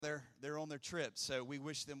They're on their trip, so we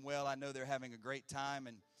wish them well. I know they're having a great time,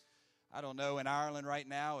 and I don't know, in Ireland right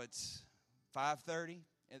now it's 5:30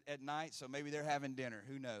 at night, so maybe they're having dinner.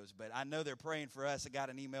 Who knows? But I know they're praying for us. I got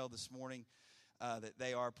an email this morning that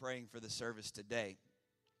they are praying for the service today.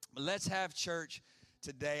 But let's have church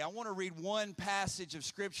today. I want to read one passage of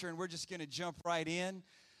Scripture, and we're just going to jump right in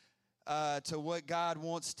to what God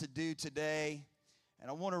wants to do today. And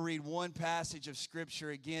I want to read one passage of Scripture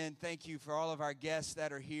again. Thank you for all of our guests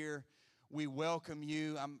that are here. We welcome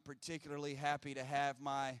you. I'm particularly happy to have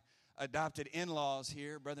my adopted in-laws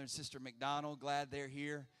here, Brother and Sister McDonald. Glad they're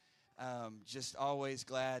here. Just always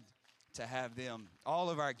glad to have them. All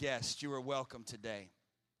of our guests, you are welcome today.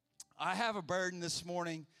 I have a burden this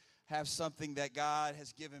morning, have something that God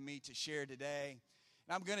has given me to share today.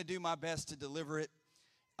 And I'm going to do my best to deliver it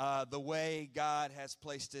the way God has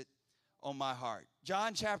placed it on my heart.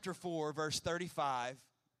 John chapter 4, verse 35.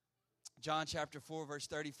 John chapter 4, verse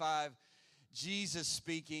 35. Jesus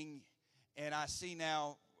speaking, and I see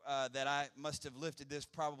now that I must have lifted this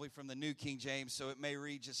probably from the New King James, so it may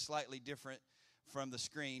read just slightly different from the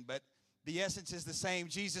screen. But the essence is the same.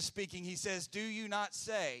 Jesus speaking, he says, "Do you not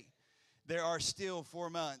say, there are still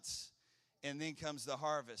 4 months, and then comes the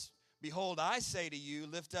harvest? Behold, I say to you,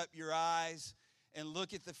 lift up your eyes and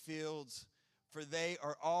look at the fields, for they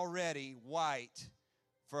are already white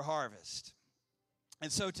for harvest."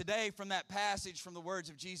 And so today, from that passage, from the words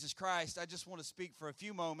of Jesus Christ, I just want to speak for a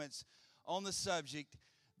few moments on the subject,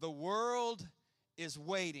 the world is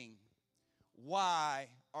waiting. Why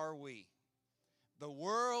are we? The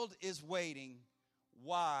world is waiting.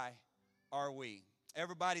 Why are we?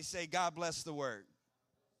 Everybody say, God bless the word.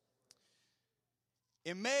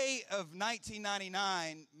 In May of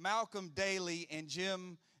 1999, Malcolm Daley and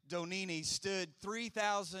Jim Donini stood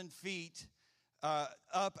 3,000 feet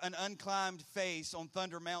up an unclimbed face on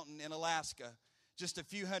Thunder Mountain in Alaska, just a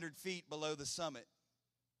few hundred feet below the summit.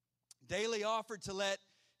 Daley offered to let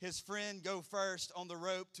his friend go first on the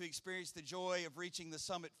rope to experience the joy of reaching the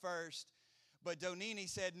summit first, but Donini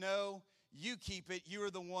said, "No, you keep it. You are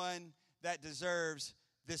the one that deserves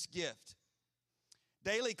this gift."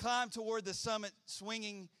 Daley climbed toward the summit,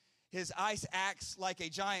 swinging his ice axe like a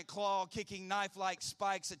giant claw, kicking knife-like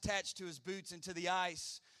spikes attached to his boots into the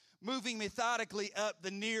ice, moving methodically up the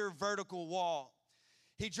near vertical wall.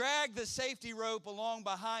 He dragged the safety rope along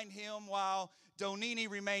behind him while Donini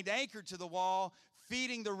remained anchored to the wall,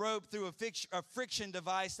 feeding the rope through a friction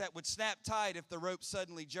device that would snap tight if the rope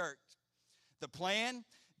suddenly jerked. The plan?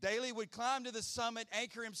 Daley would climb to the summit,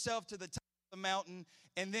 anchor himself to the top of the mountain,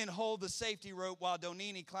 and then hold the safety rope while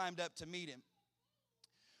Donini climbed up to meet him.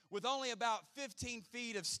 With only about 15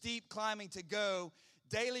 feet of steep climbing to go,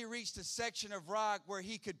 Daley reached a section of rock where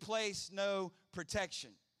he could place no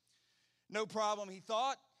protection. No problem, he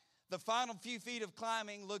thought. The final few feet of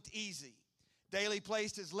climbing looked easy. Daley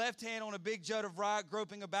placed his left hand on a big jut of rock,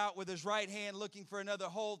 groping about with his right hand, looking for another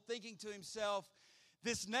hold, thinking to himself,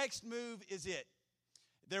 this next move is it.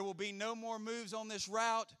 There will be no more moves on this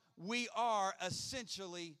route. We are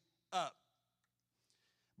essentially up.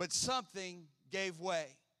 But something gave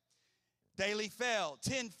way. Daley fell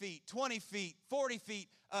 10 feet, 20 feet, 40 feet,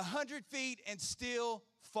 100 feet, and still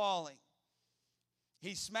falling.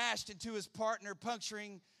 He smashed into his partner,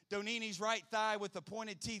 puncturing Donini's right thigh with the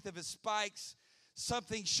pointed teeth of his spikes.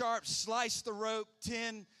 Something sharp sliced the rope,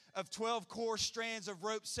 10 of 12 coarse strands of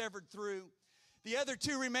rope severed through. The other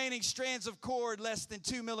 2 remaining strands of cord, less than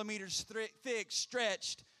 2 millimeters thick,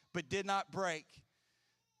 stretched but did not break.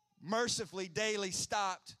 Mercifully, Daley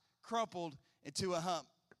stopped, crumpled into a hump.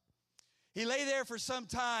 He lay there for some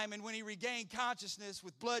time, and when he regained consciousness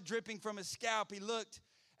with blood dripping from his scalp, he looked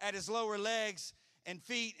at his lower legs and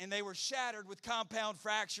feet, and they were shattered with compound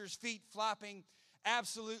fractures, feet flopping,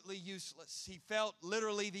 absolutely useless. He felt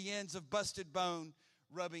literally the ends of busted bone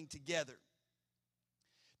rubbing together.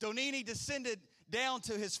 Donini descended down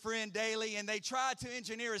to his friend Daley, and they tried to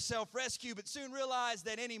engineer a self-rescue, but soon realized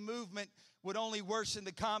that any movement would only worsen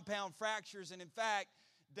the compound fractures, and in fact,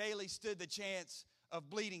 Daley stood the chance of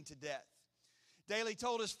bleeding to death. Daley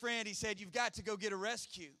told his friend, he said, "You've got to go get a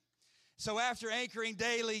rescue." So after anchoring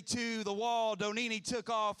Daley to the wall, Donini took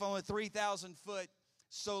off on a 3,000-foot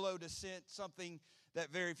solo descent, something that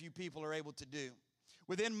very few people are able to do.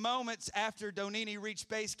 Within moments after Donini reached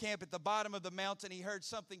base camp at the bottom of the mountain, he heard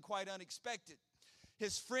something quite unexpected.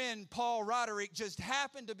 His friend, Paul Roderick, just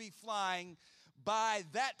happened to be flying by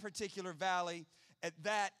that particular valley at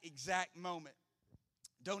that exact moment.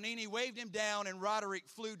 Donini waved him down, and Roderick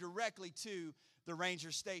flew directly to the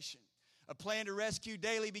ranger station. A plan to rescue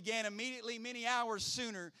Daley began immediately, many hours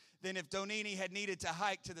sooner than if Donini had needed to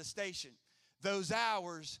hike to the station. Those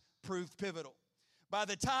hours proved pivotal. By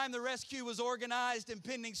the time the rescue was organized,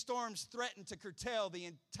 impending storms threatened to curtail the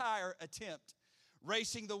entire attempt.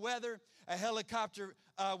 Racing the weather, a helicopter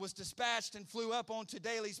was dispatched and flew up onto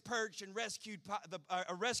Daly's perch and rescued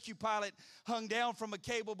a rescue pilot hung down from a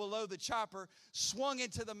cable below the chopper, swung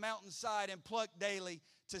into the mountainside and plucked Daly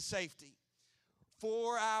to safety.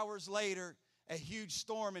 4 hours later, a huge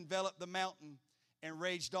storm enveloped the mountain and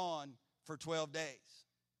raged on for 12 days.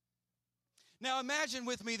 Now imagine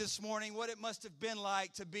with me this morning what it must have been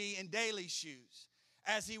like to be in Daly's shoes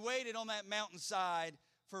as he waited on that mountainside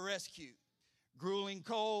for rescue. Grueling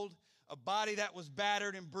cold, a body that was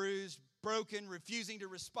battered and bruised, broken, refusing to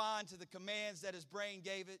respond to the commands that his brain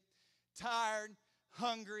gave it, tired,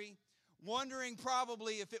 hungry, wondering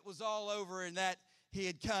probably if it was all over and that he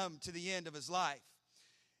had come to the end of his life.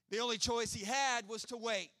 The only choice he had was to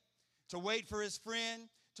wait for his friend,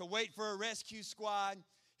 to wait for a rescue squad.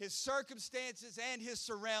 His circumstances and his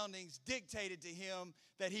surroundings dictated to him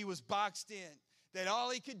that he was boxed in, that all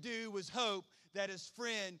he could do was hope that his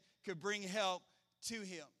friend could bring help to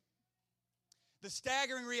him. The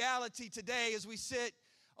staggering reality today as we sit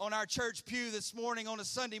on our church pew this morning on a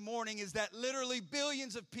Sunday morning is that literally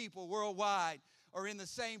billions of people worldwide are in the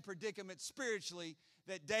same predicament spiritually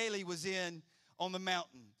that Daly was in on the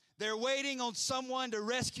mountain. They're waiting on someone to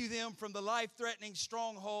rescue them from the life-threatening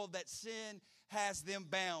stronghold that sin has them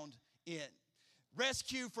bound in.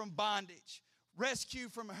 Rescue from bondage, rescue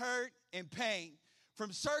from hurt and pain,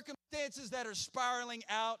 from circumstances that are spiraling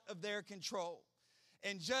out of their control.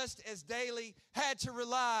 And just as Daly had to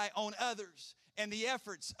rely on others and the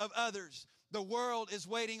efforts of others, the world is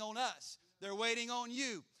waiting on us. They're waiting on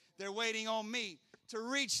you. They're waiting on me to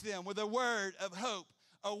reach them with a word of hope,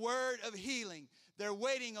 a word of healing. They're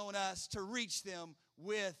waiting on us to reach them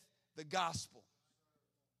with the gospel.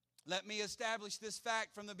 Let me establish this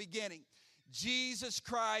fact from the beginning. Jesus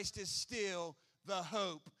Christ is still the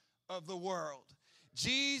hope of the world.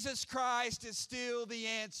 Jesus Christ is still the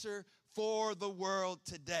answer for the world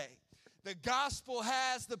today. The gospel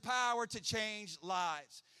has the power to change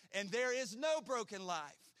lives. And there is no broken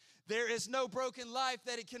life. There is no broken life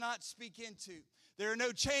that it cannot speak into. There are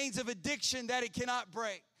no chains of addiction that it cannot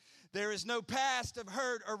break. There is no past of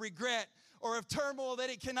hurt or regret or of turmoil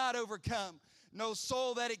that it cannot overcome. No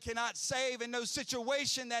soul that it cannot save and no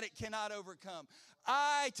situation that it cannot overcome.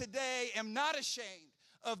 I today am not ashamed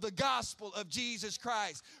of the gospel of Jesus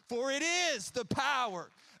Christ, for it is the power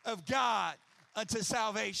of God unto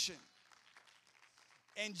salvation.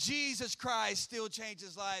 And Jesus Christ still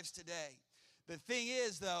changes lives today. The thing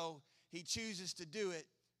is, though, he chooses to do it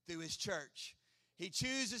through his church. He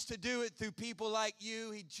chooses to do it through people like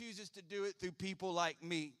you. He chooses to do it through people like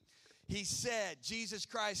me. He said, Jesus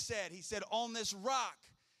Christ said, he said, on this rock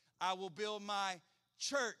I will build my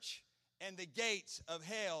church, and the gates of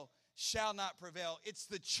hell shall not prevail. It's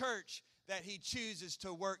the church that he chooses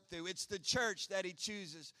to work through. It's the church that he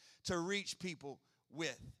chooses to reach people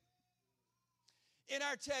with. In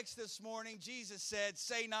our text this morning, Jesus said,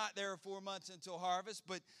 say not there are 4 months until harvest,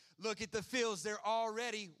 but look at the fields. They're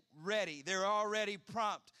already ready. They're already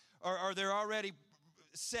prompt, or they're already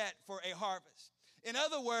set for a harvest. In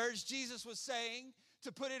other words, Jesus was saying,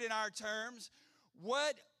 to put it in our terms,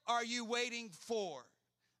 what are you waiting for?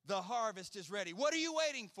 The harvest is ready. What are you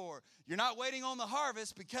waiting for? You're not waiting on the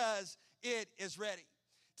harvest because it is ready.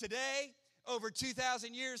 Today, over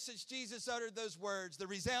 2,000 years since Jesus uttered those words, the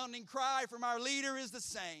resounding cry from our leader is the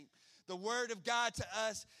same. The word of God to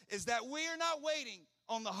us is that we are not waiting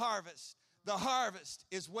on the harvest. The harvest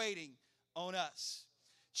is waiting on us.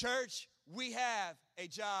 Church, we have a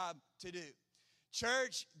job to do.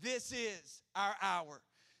 Church, this is our hour.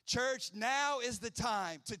 Church, now is the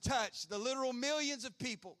time to touch the literal millions of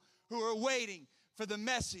people who are waiting for the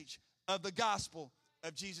message of the gospel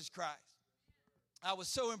of Jesus Christ. I was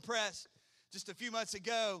so impressed just a few months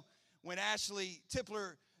ago when Ashley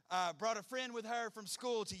Tipler brought a friend with her from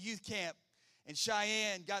school to youth camp, and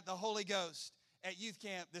Cheyenne got the Holy Ghost at youth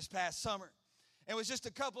camp this past summer. It was just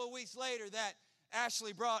a couple of weeks later that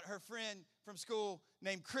Ashley brought her friend from school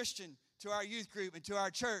named Christian to our youth group and to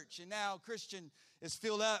our church. And now Christian is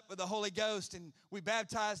filled up with the Holy Ghost, and we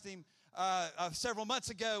baptized him several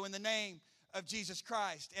months ago in the name of Jesus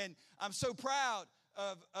Christ. And I'm so proud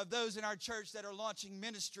of those in our church that are launching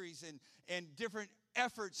ministries and different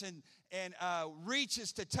efforts and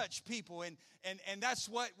reaches to touch people. And that's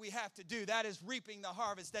what we have to do. That is reaping the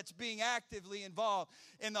harvest. That's being actively involved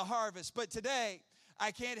in the harvest. But today,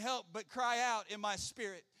 I can't help but cry out in my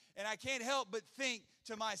spirit. And I can't help but think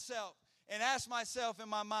to myself and ask myself in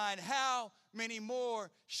my mind, how many more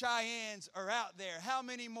Cheyennes are out there? How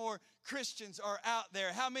many more Christians are out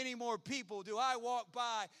there? How many more people do I walk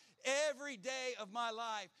by every day of my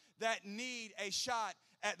life that need a shot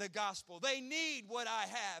at the gospel. They need what I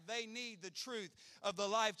have. They need the truth of the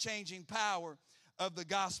life-changing power of the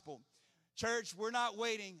gospel. Church, we're not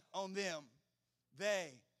waiting on them.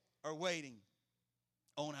 They are waiting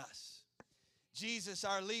on us. Jesus,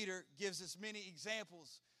 our leader, gives us many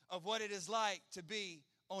examples of what it is like to be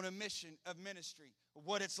on a mission of ministry,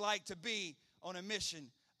 what it's like to be on a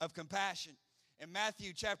mission of compassion. In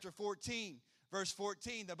Matthew chapter 14, verse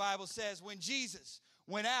 14, the Bible says, when Jesus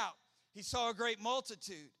went out, he saw a great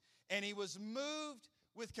multitude, and he was moved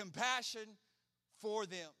with compassion for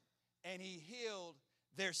them, and he healed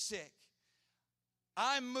their sick.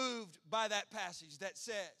 I'm moved by that passage that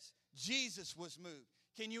says Jesus was moved.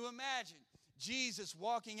 Can you imagine Jesus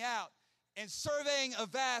walking out and surveying a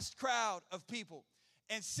vast crowd of people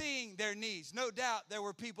and seeing their needs? No doubt there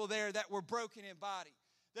were people there that were broken in body.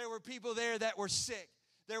 There were people there that were sick.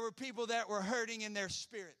 There were people that were hurting in their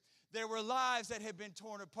spirit. There were lives that had been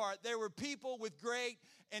torn apart. There were people with great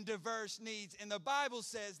and diverse needs. And the Bible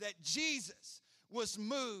says that Jesus was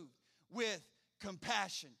moved with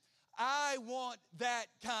compassion. I want that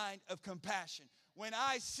kind of compassion. When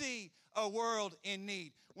I see a world in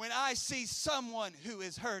need, when I see someone who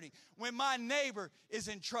is hurting, when my neighbor is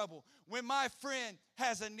in trouble, when my friend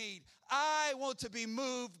has a need, I want to be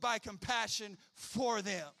moved by compassion for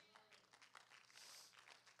them.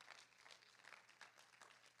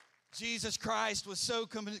 Jesus Christ was so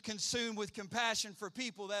consumed with compassion for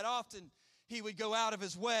people that often he would go out of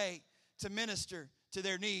his way to minister to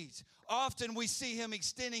their needs. Often we see him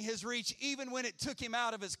extending his reach even when it took him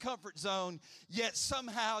out of his comfort zone, yet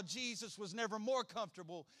somehow Jesus was never more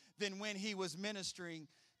comfortable than when he was ministering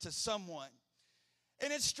to someone.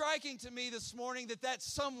 And it's striking to me this morning that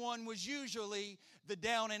someone was usually the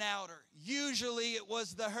down and outer. Usually it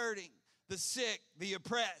was the hurting, the sick, the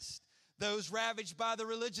oppressed, those ravaged by the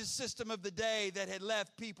religious system of the day that had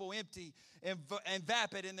left people empty and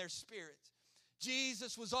vapid in their spirits.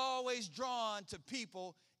 Jesus was always drawn to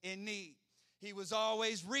people in need. He was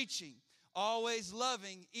always reaching, always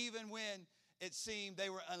loving, even when it seemed they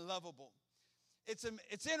were unlovable.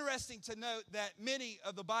 It's interesting to note that many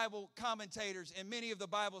of the Bible commentators and many of the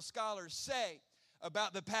Bible scholars say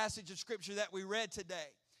about the passage of Scripture that we read today,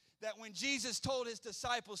 that when Jesus told his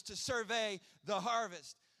disciples to survey the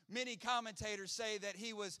harvest, many commentators say that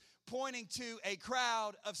he was pointing to a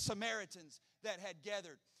crowd of Samaritans that had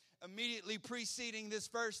gathered. Immediately preceding this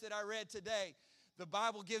verse that I read today, the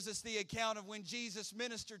Bible gives us the account of when Jesus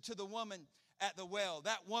ministered to the woman at the well.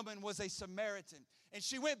 That woman was a Samaritan. And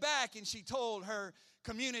she went back and she told her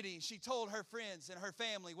community, she told her friends and her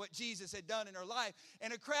family what Jesus had done in her life.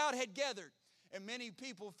 And a crowd had gathered. And many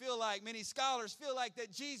scholars feel like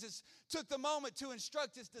that Jesus took the moment to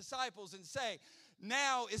instruct his disciples and say,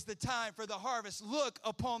 now is the time for the harvest. Look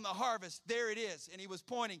upon the harvest. There it is. And he was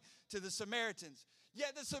pointing to the Samaritans.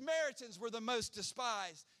 Yet the Samaritans were the most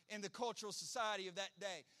despised in the cultural society of that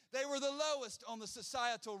day. They were the lowest on the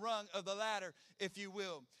societal rung of the ladder, if you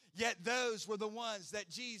will. Yet those were the ones that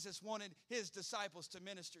Jesus wanted his disciples to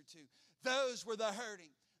minister to. Those were the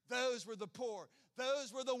hurting. Those were the poor.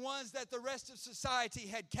 Those were the ones that the rest of society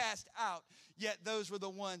had cast out. Yet those were the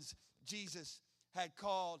ones Jesus had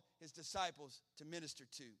called his disciples to minister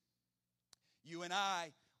to. You and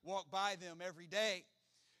I walk by them every day.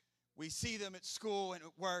 We see them at school and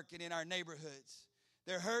at work and in our neighborhoods.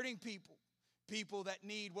 They're hurting people, people that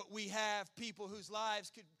need what we have, people whose lives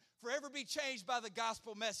could forever be changed by the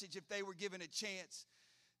gospel message if they were given a chance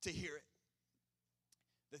to hear it.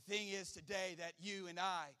 The thing is today that you and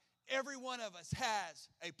I, every one of us has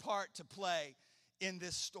a part to play in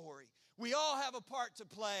this story. We all have a part to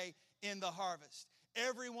play in the harvest.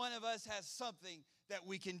 Every one of us has something that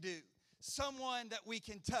we can do, someone that we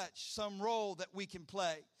can touch, some role that we can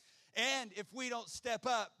play. And if we don't step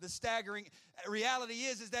up, the staggering reality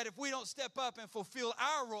is that if we don't step up and fulfill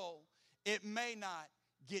our role, it may not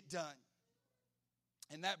get done.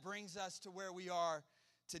 And that brings us to where we are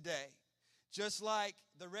today. Just like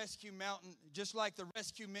the rescue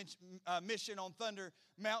mission on Thunder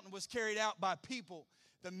Mountain was carried out by people,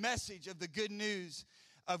 the message of the good news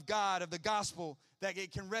of God, of the gospel, that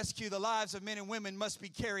it can rescue the lives of men and women must be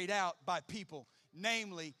carried out by people,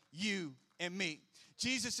 namely you and me.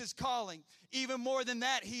 Jesus is calling. Even more than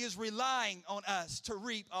that, he is relying on us to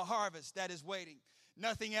reap a harvest that is waiting.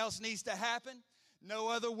 Nothing else needs to happen. No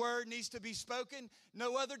other word needs to be spoken.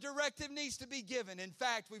 No other directive needs to be given. In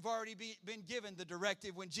fact, we've already been given the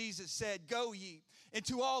directive when Jesus said, "Go ye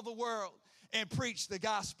into all the world and preach the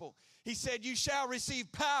gospel." He said, "You shall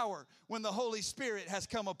receive power when the Holy Spirit has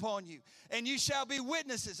come upon you. And you shall be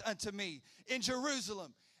witnesses unto me in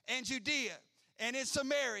Jerusalem and Judea and in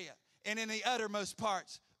Samaria, and in the uttermost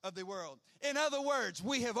parts of the world. In other words,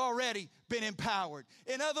 we have already been empowered.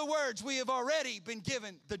 In other words, we have already been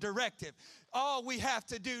given the directive. All we have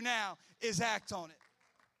to do now is act on it.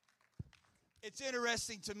 It's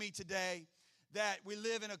interesting to me today that we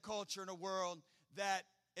live in a culture, in a world that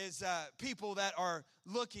is people that are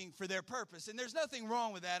looking for their purpose. And there's nothing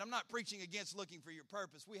wrong with that. I'm not preaching against looking for your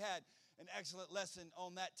purpose. We had an excellent lesson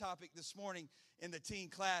on that topic this morning in the teen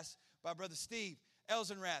class by Brother Steve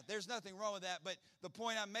Elzenrath. There's nothing wrong with that, but the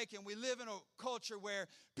point I'm making, we live in a culture where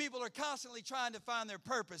people are constantly trying to find their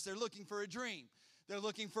purpose. They're looking for a dream. They're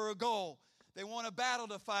looking for a goal. They want a battle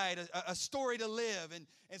to fight, a story to live.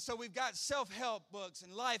 And so we've got self-help books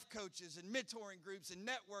and life coaches and mentoring groups and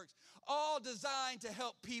networks, all designed to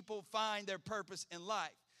help people find their purpose in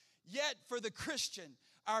life. Yet for the Christian,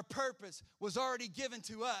 our purpose was already given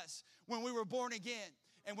to us when we were born again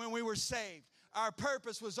and when we were saved. Our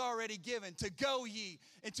purpose was already given to go ye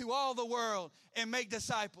into all the world and make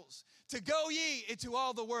disciples. To go ye into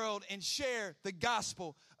all the world and share the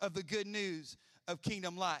gospel of the good news of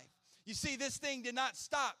kingdom life. You see, this thing did not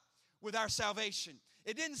stop with our salvation.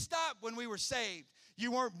 It didn't stop when we were saved.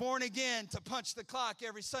 You weren't born again to punch the clock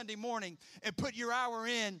every Sunday morning and put your hour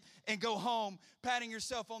in and go home, patting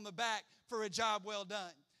yourself on the back for a job well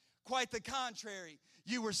done. Quite the contrary.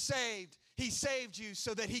 You were saved. He saved you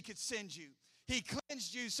so that he could send you. He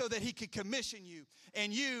cleansed you so that he could commission you.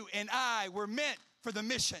 And you and I were meant for the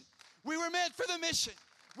mission. We were meant for the mission.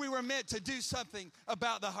 We were meant to do something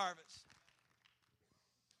about the harvest.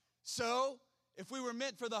 So, if we were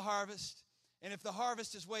meant for the harvest, and if the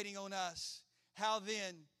harvest is waiting on us, how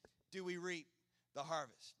then do we reap the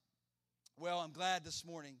harvest? Well, I'm glad this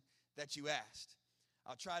morning that you asked.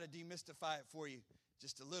 I'll try to demystify it for you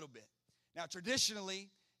just a little bit. Now, traditionally,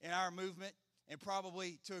 in our movement, and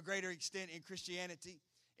probably to a greater extent in Christianity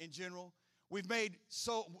in general, we've made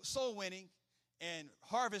soul winning and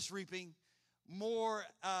harvest reaping more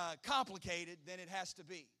complicated than it has to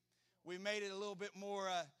be. We made it a little bit more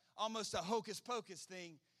almost a hocus pocus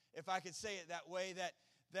thing, if I could say it that way,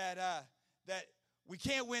 that we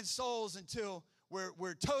can't win souls until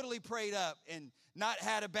we're totally prayed up and not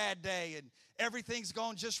had a bad day and everything's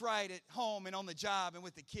gone just right at home and on the job and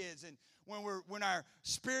with the kids, and when our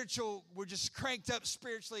spiritual, we're just cranked up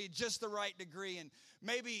spiritually just the right degree, and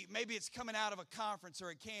maybe it's coming out of a conference or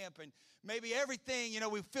a camp, and maybe everything,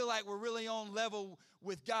 we feel like we're really on level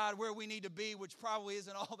with God where we need to be, which probably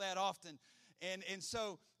isn't all that often. And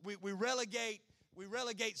so we relegate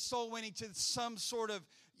soul winning to some sort of,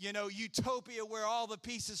 utopia where all the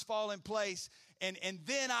pieces fall in place, and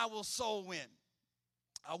then I will soul win.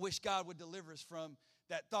 I wish God would deliver us from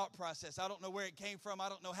that thought process. I don't know where it came from. I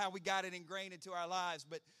don't know how we got it ingrained into our lives,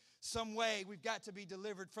 but some way we've got to be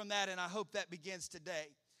delivered from that, and I hope that begins today.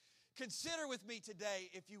 Consider with me today,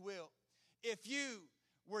 if you will, if you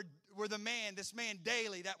were this man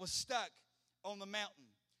Daly that was stuck on the mountain,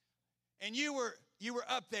 and you were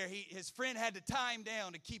up there. His friend had to tie him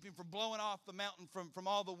down to keep him from blowing off the mountain from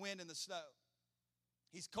all the wind and the snow.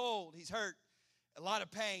 He's cold. He's hurt. A lot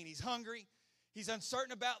of pain. He's hungry. He's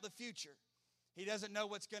uncertain about the future. He doesn't know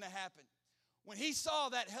what's going to happen. When he saw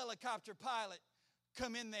that helicopter pilot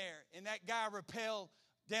come in there and that guy rappel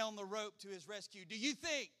down the rope to his rescue, do you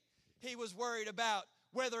think he was worried about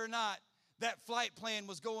whether or not that flight plan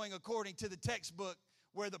was going according to the textbook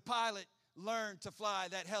where the pilot learned to fly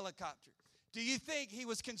that helicopter? Do you think he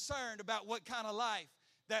was concerned about what kind of life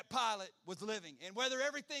that pilot was living and whether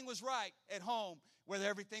everything was right at home, whether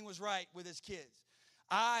everything was right with his kids?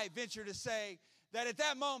 I venture to say that at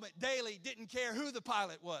that moment, Daly didn't care who the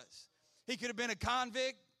pilot was. He could have been a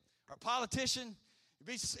convict or a politician.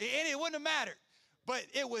 It wouldn't have mattered. But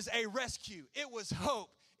it was a rescue. It was hope.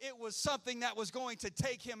 It was something that was going to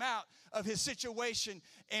take him out of his situation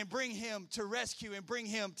and bring him to rescue and bring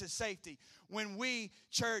him to safety. When we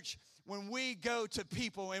go to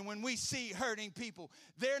people and when we see hurting people,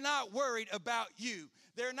 they're not worried about you.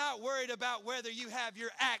 They're not worried about whether you have your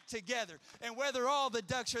act together and whether all the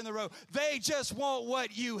ducks are in the row. They just want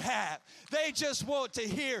what you have. They just want to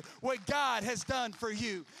hear what God has done for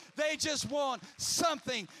you. They just want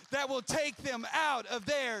something that will take them out of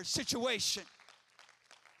their situation.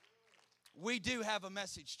 We do have a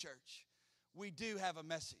message, church. We do have a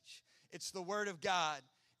message. It's the Word of God,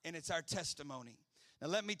 and it's our testimony. Now,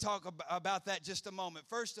 let me talk about that just a moment.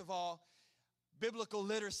 First of all, biblical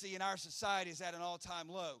literacy in our society is at an all-time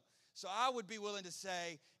low. So I would be willing to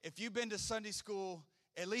say, if you've been to Sunday school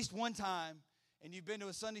at least one time, and you've been to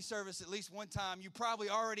a Sunday service at least one time, you probably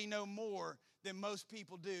already know more than most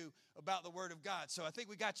people do about the Word of God. So I think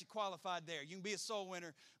we got you qualified there. You can be a soul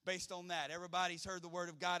winner based on that. Everybody's heard the Word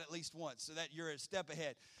of God at least once, so that you're a step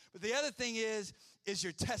ahead. But the other thing is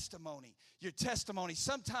your testimony. Your testimony.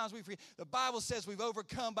 Sometimes we forget. The Bible says we've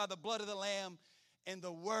overcome by the blood of the Lamb and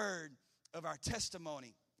the word of our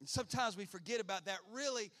testimony. And sometimes we forget about that.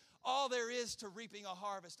 Really, all there is to reaping a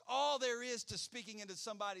harvest, all there is to speaking into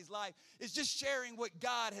somebody's life is just sharing what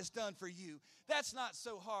God has done for you. That's not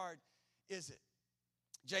so hard, is it?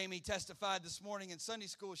 Jamie testified this morning in Sunday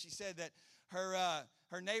school. She said that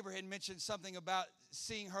her neighbor had mentioned something about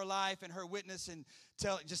seeing her life and her witness, and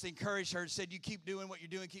just encouraged her, said, you keep doing what you're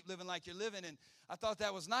doing, keep living like you're living. And I thought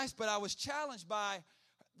that was nice, but I was challenged by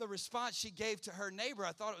the response she gave to her neighbor.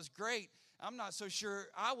 I thought it was great. I'm not so sure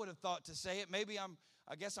I would have thought to say it. Maybe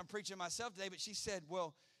I guess I'm preaching myself today, but she said,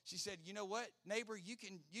 you know what, neighbor, you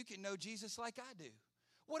can know Jesus like I do.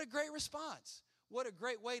 What a great response. What a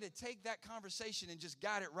great way to take that conversation and just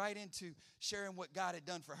guide it right into sharing what God had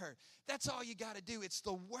done for her. That's all you got to do. It's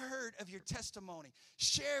the word of your testimony.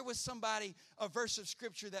 Share with somebody a verse of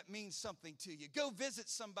Scripture that means something to you. Go visit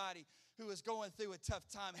somebody who is going through a tough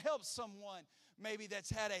time. Help someone maybe that's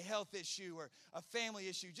had a health issue or a family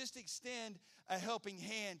issue. Just extend a helping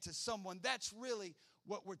hand to someone. That's really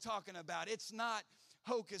what we're talking about. It's not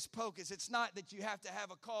hocus pocus. It's not that you have to have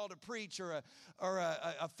a call to preach or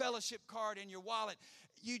a fellowship card in your wallet.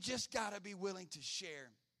 You just got to be willing to share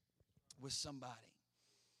with somebody.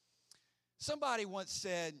 Somebody once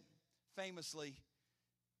said, famously,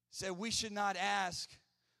 we should not ask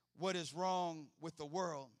what is wrong with the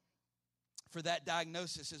world, for that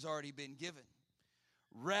diagnosis has already been given.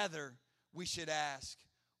 Rather, we should ask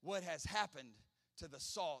what has happened to the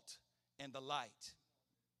salt and the light.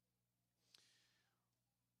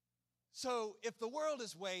 So if the world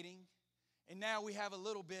is waiting, and now we have a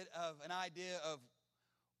little bit of an idea of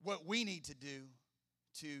what we need to do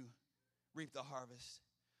to reap the harvest,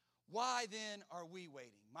 why then are we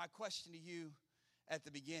waiting? My question to you at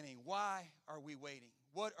the beginning, why are we waiting?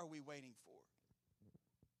 What are we waiting for?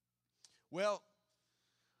 Well,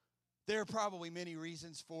 there are probably many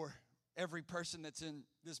reasons for every person that's in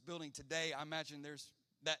this building today. I imagine there's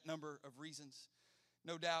that number of reasons.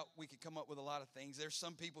 No doubt we could come up with a lot of things. There's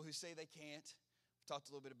some people who say they can't. We talked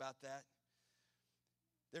a little bit about that.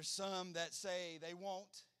 There's some that say they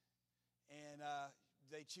won't, and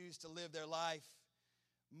they choose to live their life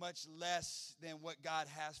much less than what God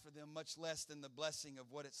has for them, much less than the blessing of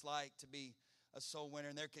what it's like to be a soul winner,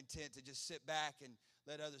 and they're content to just sit back and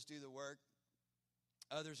let others do the work.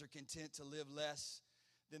 Others are content to live less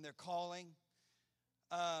than their calling.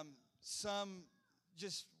 Some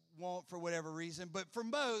just won't for whatever reason. But for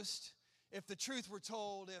most, if the truth were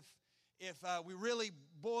told, if we really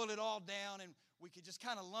boiled it all down and we could just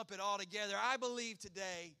kind of lump it all together, I believe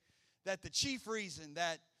today that the chief reason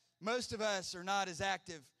that most of us are not as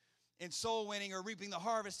active in soul winning or reaping the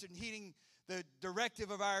harvest and heeding the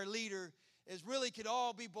directive of our leader is really could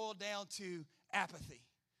all be boiled down to apathy.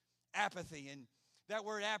 Apathy. And that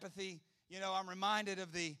word apathy, I'm reminded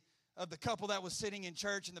of the couple that was sitting in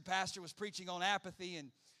church and the pastor was preaching on apathy,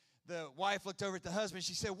 and the wife looked over at the husband.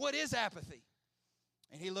 She said, "What is apathy?"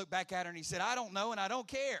 And he looked back at her and he said, "I don't know and I don't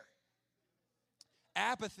care."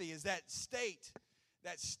 Apathy is that state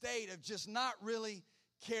of just not really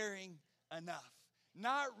caring enough,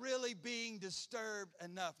 not really being disturbed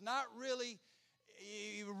enough, not really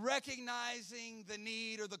recognizing the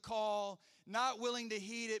need or the call, not willing to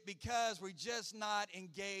heed it because we're just not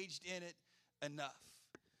engaged in it enough.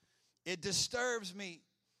 It disturbs me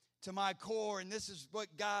to my core, and this is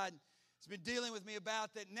what God has been dealing with me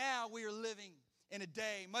about, that now we are living in a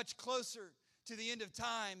day much closer to the end of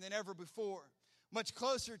time than ever before, much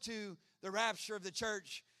closer to the rapture of the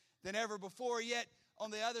church than ever before. Yet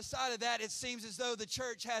on the other side of that, it seems as though the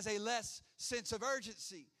church has a less sense of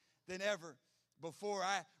urgency than ever before.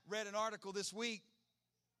 I read an article this week,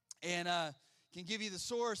 and can give you the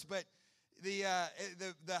source, but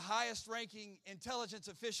the highest ranking intelligence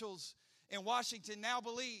officials in Washington now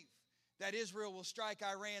believe that Israel will strike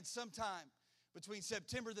Iran sometime between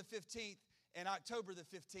September the 15th and October the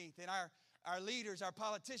 15th. And our leaders, our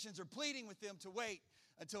politicians are pleading with them to wait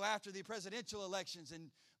until after the presidential elections.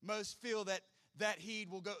 And most feel that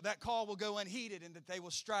that call will go unheeded and that they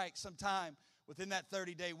will strike sometime within that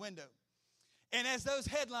 30-day window. And as those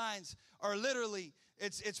headlines are literally,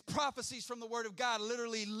 it's prophecies from the Word of God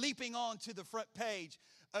literally leaping onto the front page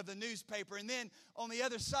of the newspaper. And then on the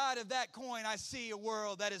other side of that coin, I see a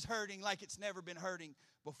world that is hurting like it's never been hurting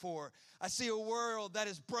before. I see a world that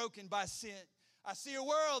is broken by sin. I see a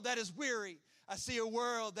world that is weary. I see a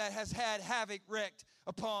world that has had havoc wreaked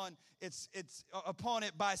upon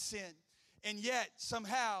it by sin. And yet,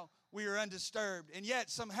 somehow, we are undisturbed. And yet,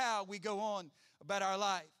 somehow, we go on about our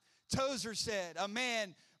life. Tozer said, a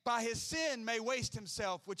man by his sin may waste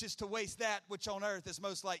himself, which is to waste that which on earth is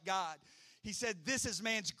most like God. He said, this is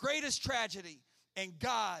man's greatest tragedy and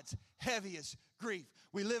God's heaviest grief.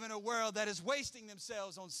 We live in a world that is wasting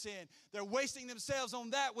themselves on sin. They're wasting themselves on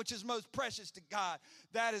that which is most precious to God.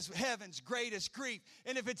 That is heaven's greatest grief.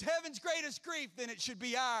 And if it's heaven's greatest grief, then it should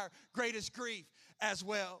be our greatest grief as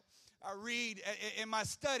well. I read in my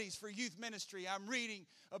studies for youth ministry, I'm reading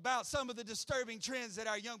about some of the disturbing trends that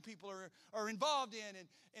our young people are involved in.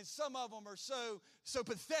 And some of them are so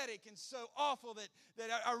pathetic and so awful that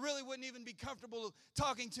I really wouldn't even be comfortable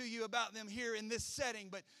talking to you about them here in this setting.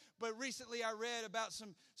 But recently I read about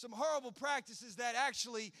some horrible practices that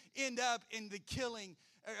actually end up in the killing,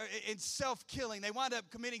 in self-killing. They wind up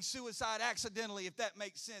committing suicide accidentally, if that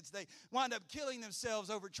makes sense. They wind up killing themselves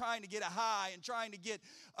over trying to get a high and trying to get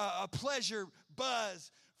a pleasure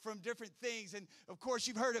buzz from different things. And of course,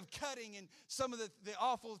 you've heard of cutting and some of the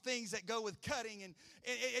awful things that go with cutting. And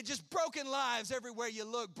it just broken lives everywhere you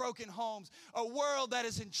look, broken homes, a world that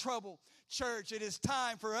is in trouble. Church, it is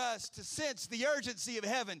time for us to sense the urgency of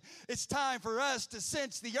heaven. It's time for us to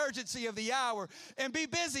sense the urgency of the hour and be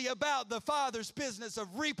busy about the Father's business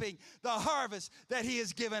of reaping the harvest that He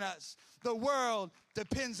has given us. The world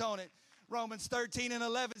depends on it. Romans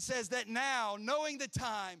 13:11 says that now, knowing the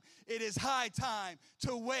time, it is high time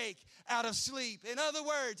to wake out of sleep. In other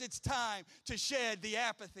words, it's time to shed the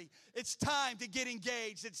apathy. It's time to get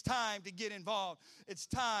engaged. It's time to get involved. It's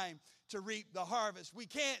time to reap the harvest. We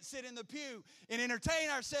can't sit in the pew and entertain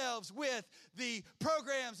ourselves with the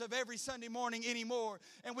programs of every Sunday morning anymore.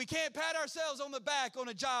 And we can't pat ourselves on the back on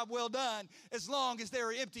a job well done as long as there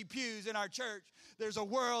are empty pews in our church. There's a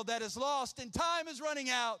world that is lost and time is running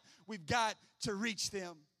out. We've got to reach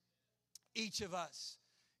them. Each of us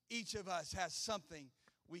has something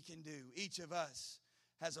we can do. Each of us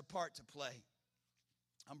has a part to play.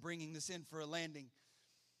 I'm bringing this in for a landing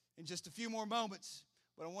in just a few more moments,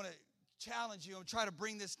 but I want to challenge you and try to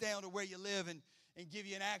bring this down to where you live and give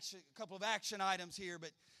you a couple of action items here.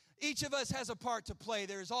 But each of us has a part to play.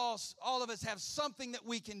 There's all of us have something that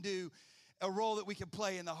we can do, a role that we can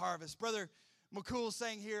play in the harvest. Brother McCool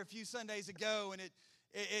sang here a few Sundays ago, and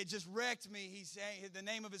it just wrecked me. He sang, the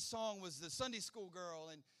name of his song was The Sunday School Girl,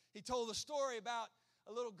 and he told a story about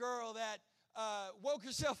a little girl that woke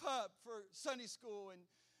herself up for Sunday school, and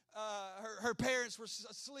her parents were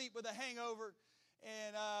asleep with a hangover.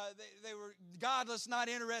 And they were godless, not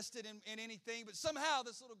interested in anything. But somehow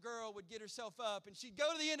this little girl would get herself up, and she'd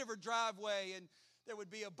go to the end of her driveway, and there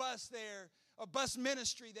would be a bus there, a bus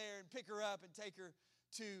ministry there, and pick her up and take her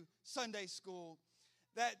to Sunday school.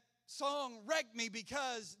 That song wrecked me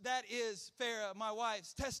because that is Farah, my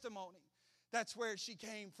wife's testimony. That's where she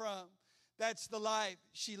came from. That's the life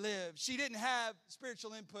she lived. She didn't have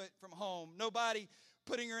spiritual input from home. Nobody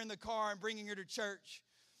putting her in the car and bringing her to church.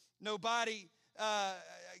 Nobody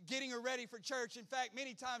getting her ready for church. In fact,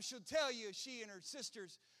 many times she'll tell you she and her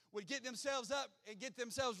sisters would get themselves up and get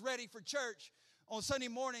themselves ready for church on Sunday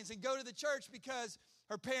mornings and go to the church because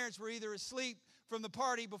her parents were either asleep from the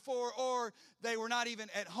party before or they were not even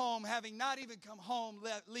at home, having not even come home,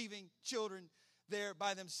 leaving children there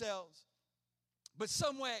by themselves. But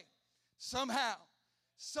some way, somehow,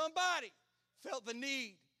 somebody felt the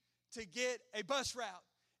need to get a bus route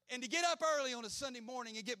and to get up early on a Sunday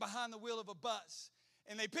morning and get behind the wheel of a bus.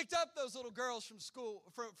 And they picked up those little girls from school,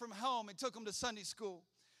 from home, and took them to Sunday school.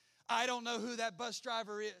 I don't know who that bus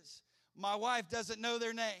driver is. My wife doesn't know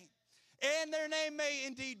their name. And their name may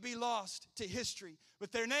indeed be lost to history,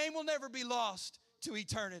 but their name will never be lost to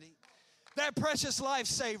eternity. That precious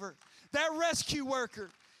lifesaver, that rescue worker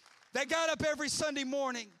that got up every Sunday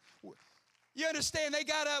morning. You understand, they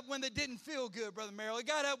got up when they didn't feel good, Brother Merrill. They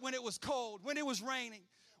got up when it was cold, when it was raining,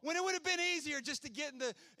 when it would have been easier just to get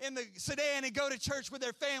in the sedan and go to church with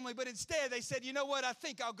their family. But instead, they said, you know what, I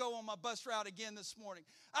think I'll go on my bus route again this morning.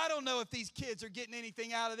 I don't know if these kids are getting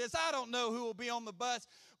anything out of this. I don't know who will be on the bus,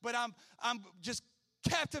 but I'm just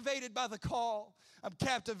captivated by the call. I'm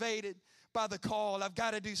captivated by the call. I've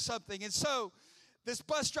got to do something. And so this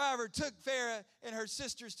bus driver took Farah and her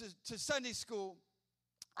sisters to Sunday school.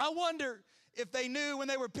 I wonder if they knew when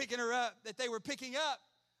they were picking her up that they were picking up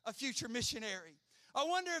a future missionary. I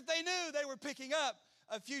wonder if they knew they were picking up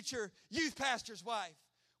a future youth pastor's wife,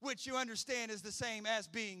 which you understand is the same as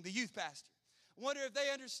being the youth pastor. I wonder if they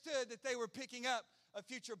understood that they were picking up a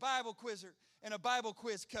future Bible quizzer and a Bible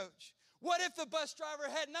quiz coach. What if the bus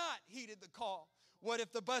driver had not heeded the call? What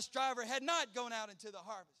if the bus driver had not gone out into the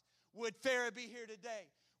harvest? Would Farah be here today?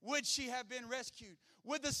 would she have been rescued?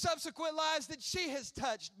 Would the subsequent lives that she has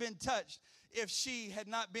touched been touched if she had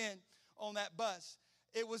not been on that bus?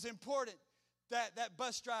 It was important that that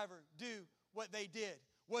bus driver do what they did.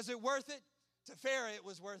 Was it worth it? To Farah, it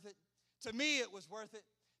was worth it. To me, it was worth it.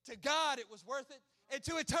 To God, it was worth it. And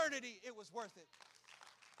to eternity, it was worth it.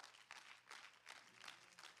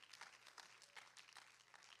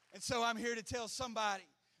 And so I'm here to tell somebody,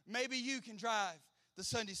 maybe you can drive the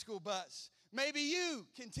Sunday school bus. Maybe you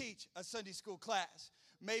can teach a Sunday school class.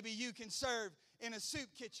 Maybe you can serve in a soup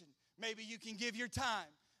kitchen. Maybe you can give your time.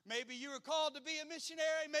 Maybe you are called to be a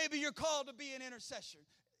missionary. Maybe you're called to be an intercessor.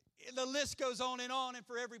 The list goes on, and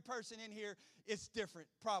for every person in here, it's different,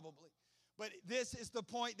 probably. But this is the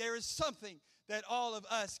point. There is something that all of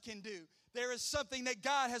us can do. There is something that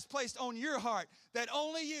God has placed on your heart that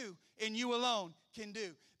only you and you alone can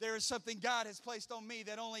do. There is something God has placed on me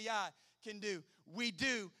that only I can do. We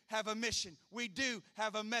do have a mission. We do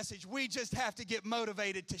have a message. We just have to get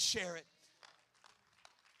motivated to share it.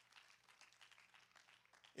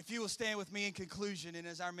 If you will stand with me in conclusion, and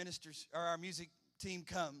as our ministers or our music team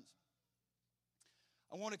comes,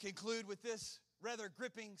 I want to conclude with this rather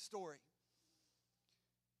gripping story.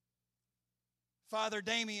 Father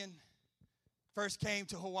Damien first came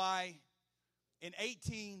to Hawaii in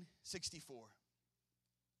 1864.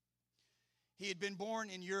 He had been born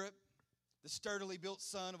in Europe, the sturdily built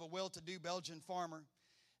son of a well-to-do Belgian farmer.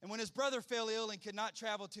 And when his brother fell ill and could not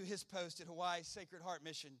travel to his post at Hawaii's Sacred Heart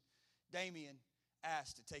Mission, Damien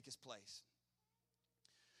asked to take his place.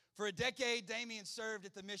 For a decade, Damien served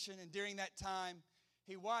at the mission, and during that time,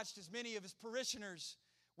 he watched as many of his parishioners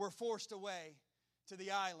were forced away to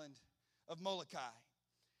the island of Molokai.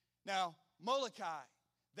 Now, Molokai,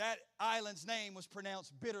 that island's name was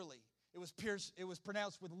pronounced bitterly. It was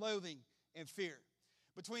pronounced with loathing and fear.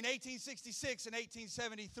 Between 1866 and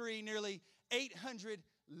 1873, nearly 800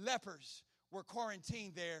 lepers were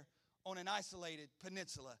quarantined there on an isolated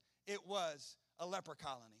peninsula. It was a leper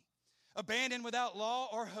colony. Abandoned without law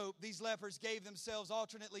or hope, these lepers gave themselves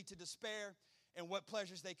alternately to despair and what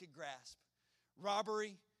pleasures they could grasp.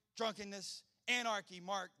 Robbery, drunkenness, anarchy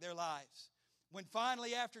marked their lives. When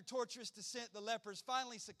finally, after torturous descent, the lepers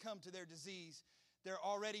finally succumbed to their disease, their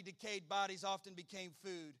already decayed bodies often became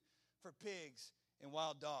food for pigs and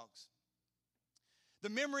wild dogs. The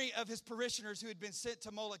memory of his parishioners who had been sent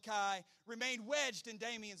to Molokai remained wedged in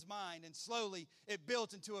Damien's mind, and slowly it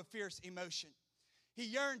built into a fierce emotion. He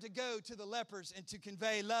yearned to go to the lepers and to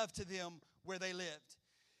convey love to them where they lived.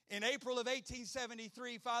 In April of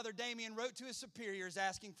 1873, Father Damien wrote to his superiors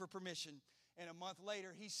asking for permission, and a month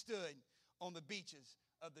later he stood on the beaches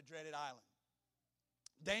of the dreaded island.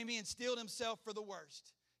 Damien steeled himself for the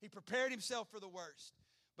worst. He prepared himself for the worst,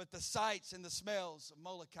 but the sights and the smells of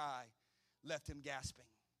Molokai left him gasping.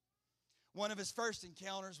 One of his first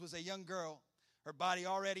encounters was a young girl, her body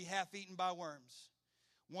already half eaten by worms.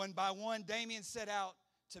 One by one, Damien set out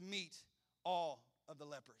to meet all of the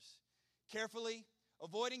lepers. Carefully,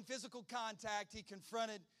 avoiding physical contact, he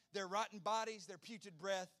confronted their rotten bodies, their putrid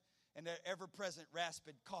breath, and their ever-present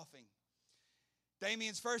raspid coughing.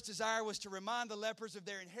 Damien's first desire was to remind the lepers of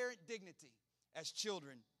their inherent dignity as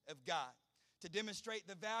children of God. To demonstrate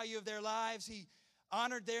the value of their lives, he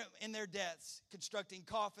honored them in their deaths, constructing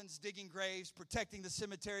coffins, digging graves, protecting the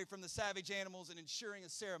cemetery from the savage animals, and ensuring a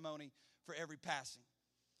ceremony for every passing.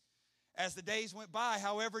 As the days went by,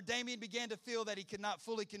 however, Damien began to feel that he could not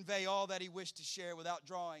fully convey all that he wished to share without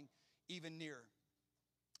drawing even nearer.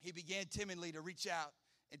 He began timidly to reach out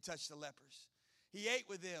and touch the lepers. He ate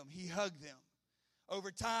with them. He hugged them.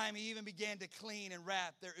 Over time, he even began to clean and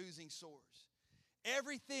wrap their oozing sores.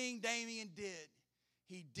 Everything Damien did,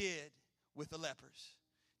 he did with the lepers.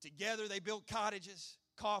 Together, they built cottages,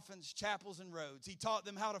 coffins, chapels, and roads. He taught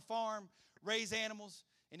them how to farm, raise animals,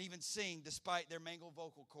 and even sing despite their mangled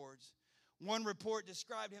vocal cords. One report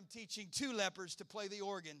described him teaching 2 lepers to play the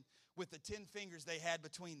organ with the 10 fingers they had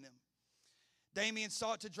between them. Damien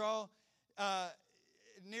sought to draw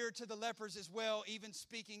nearer to the lepers as well, even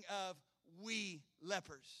speaking of we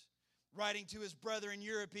lepers. Writing to his brother in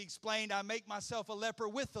Europe, he explained, I make myself a leper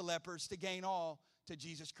with the lepers to gain all to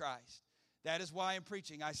Jesus Christ. That is why in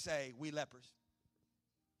preaching I say, we lepers.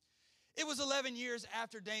 It was 11 years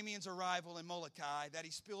after Damien's arrival in Molokai that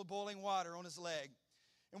he spilled boiling water on his leg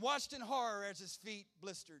and watched in horror as his feet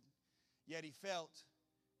blistered, yet he felt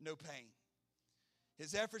no pain.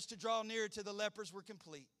 His efforts to draw nearer to the lepers were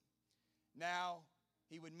complete. Now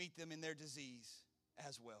he would meet them in their disease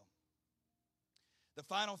as well. The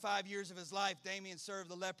final 5 years of his life, Damien served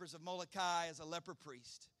the lepers of Molokai as a leper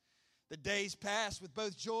priest. The days passed with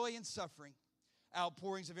both joy and suffering.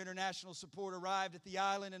 Outpourings of international support arrived at the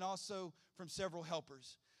island and also from several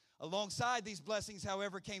helpers. Alongside these blessings,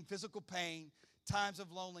 however, came physical pain, times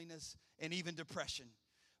of loneliness, and even depression.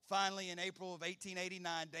 Finally, in April of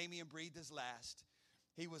 1889, Damien breathed his last.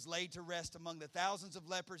 He was laid to rest among the thousands of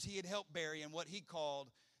lepers he had helped bury in what he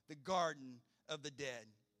called the Garden of the Dead.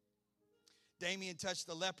 Damien touched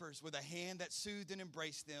the lepers with a hand that soothed and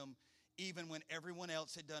embraced them, even when everyone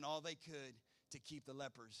else had done all they could to keep the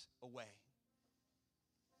lepers away.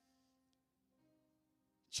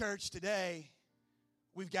 Church, today,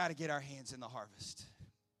 we've got to get our hands in the harvest.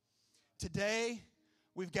 Today,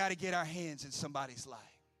 we've got to get our hands in somebody's life.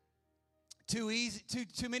 Too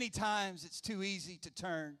many times it's too easy to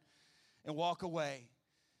turn and walk away,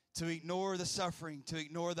 to ignore the suffering, to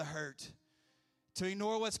ignore the hurt, to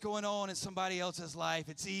ignore what's going on in somebody else's life.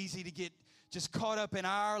 It's easy to get just caught up in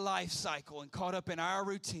our life cycle and caught up in our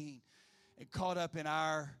routine and caught up in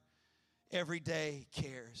our everyday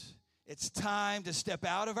cares. It's time to step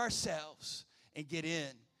out of ourselves and get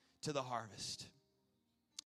in to the harvest.